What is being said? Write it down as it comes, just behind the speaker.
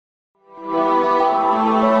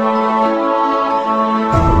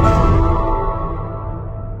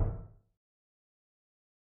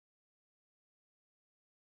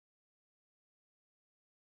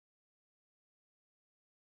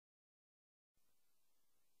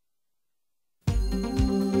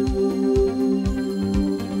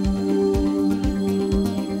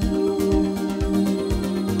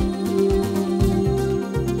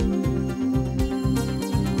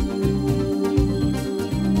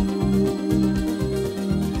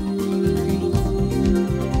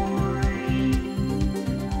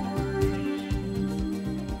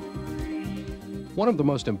One of the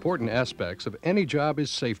most important aspects of any job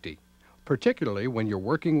is safety, particularly when you're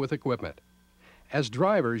working with equipment. As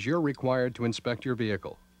drivers, you're required to inspect your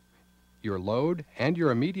vehicle, your load, and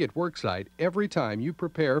your immediate work site every time you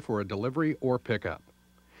prepare for a delivery or pickup.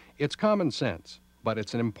 It's common sense, but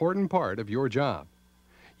it's an important part of your job.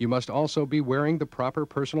 You must also be wearing the proper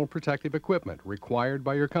personal protective equipment required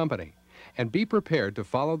by your company and be prepared to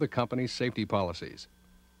follow the company's safety policies.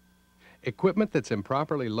 Equipment that's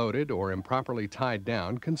improperly loaded or improperly tied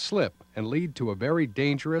down can slip and lead to a very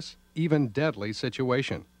dangerous, even deadly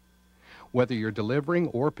situation. Whether you're delivering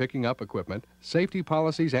or picking up equipment, safety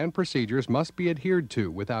policies and procedures must be adhered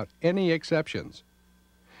to without any exceptions.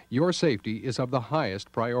 Your safety is of the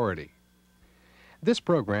highest priority. This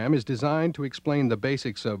program is designed to explain the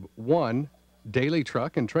basics of 1. Daily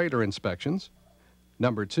truck and trailer inspections.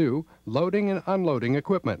 Number 2. Loading and unloading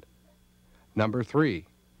equipment. Number 3.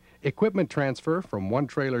 Equipment transfer from one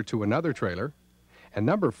trailer to another trailer. And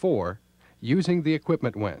number 4. Using the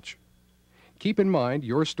equipment winch. Keep in mind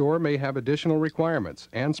your store may have additional requirements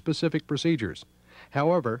and specific procedures.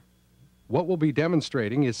 However, what we'll be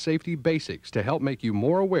demonstrating is safety basics to help make you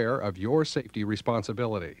more aware of your safety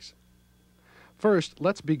responsibilities. First,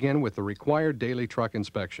 let's begin with the required daily truck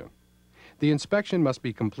inspection. The inspection must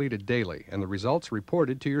be completed daily and the results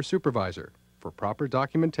reported to your supervisor for proper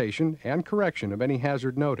documentation and correction of any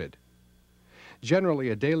hazard noted. Generally,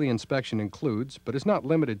 a daily inspection includes, but is not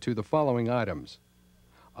limited to, the following items: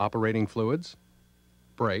 operating fluids,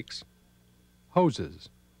 brakes, hoses,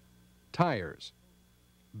 tires,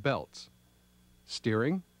 belts,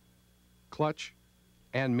 steering, clutch,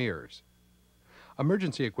 and mirrors.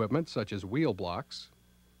 Emergency equipment such as wheel blocks,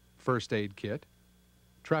 first aid kit,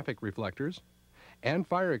 traffic reflectors, and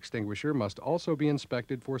fire extinguisher must also be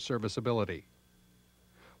inspected for serviceability.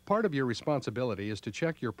 Part of your responsibility is to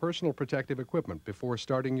check your personal protective equipment before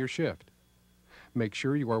starting your shift. Make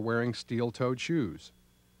sure you are wearing steel-toed shoes.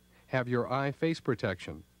 Have your eye face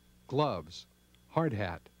protection, gloves, hard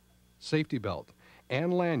hat, safety belt,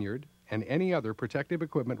 and lanyard, and any other protective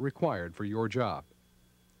equipment required for your job.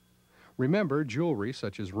 Remember, jewelry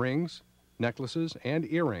such as rings, necklaces,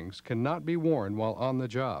 and earrings cannot be worn while on the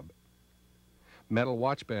job. Metal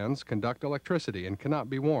watch bands conduct electricity and cannot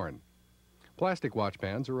be worn. Plastic watch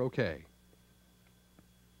bands are okay.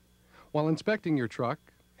 While inspecting your truck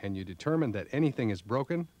and you determine that anything is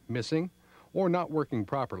broken, missing, or not working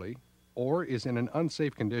properly, or is in an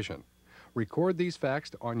unsafe condition, record these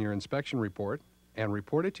facts on your inspection report and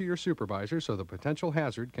report it to your supervisor so the potential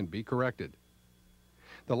hazard can be corrected.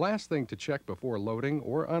 The last thing to check before loading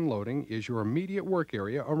or unloading is your immediate work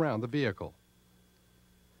area around the vehicle.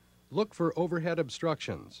 Look for overhead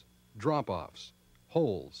obstructions, drop-offs,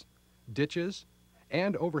 holes, ditches,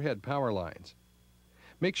 and overhead power lines.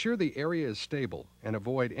 Make sure the area is stable and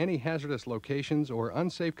avoid any hazardous locations or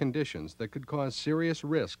unsafe conditions that could cause serious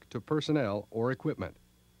risk to personnel or equipment.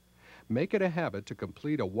 Make it a habit to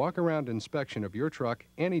complete a walk-around inspection of your truck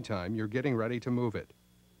anytime you're getting ready to move it.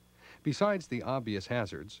 Besides the obvious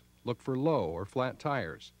hazards, look for low or flat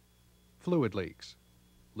tires, fluid leaks,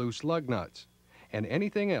 loose lug nuts, and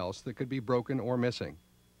anything else that could be broken or missing.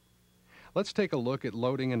 Let's take a look at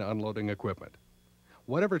loading and unloading equipment.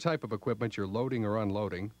 Whatever type of equipment you're loading or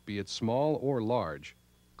unloading, be it small or large,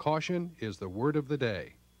 caution is the word of the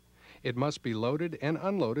day. It must be loaded and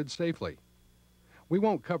unloaded safely. We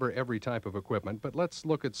won't cover every type of equipment, but let's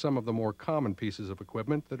look at some of the more common pieces of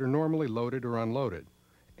equipment that are normally loaded or unloaded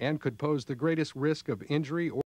and could pose the greatest risk of injury or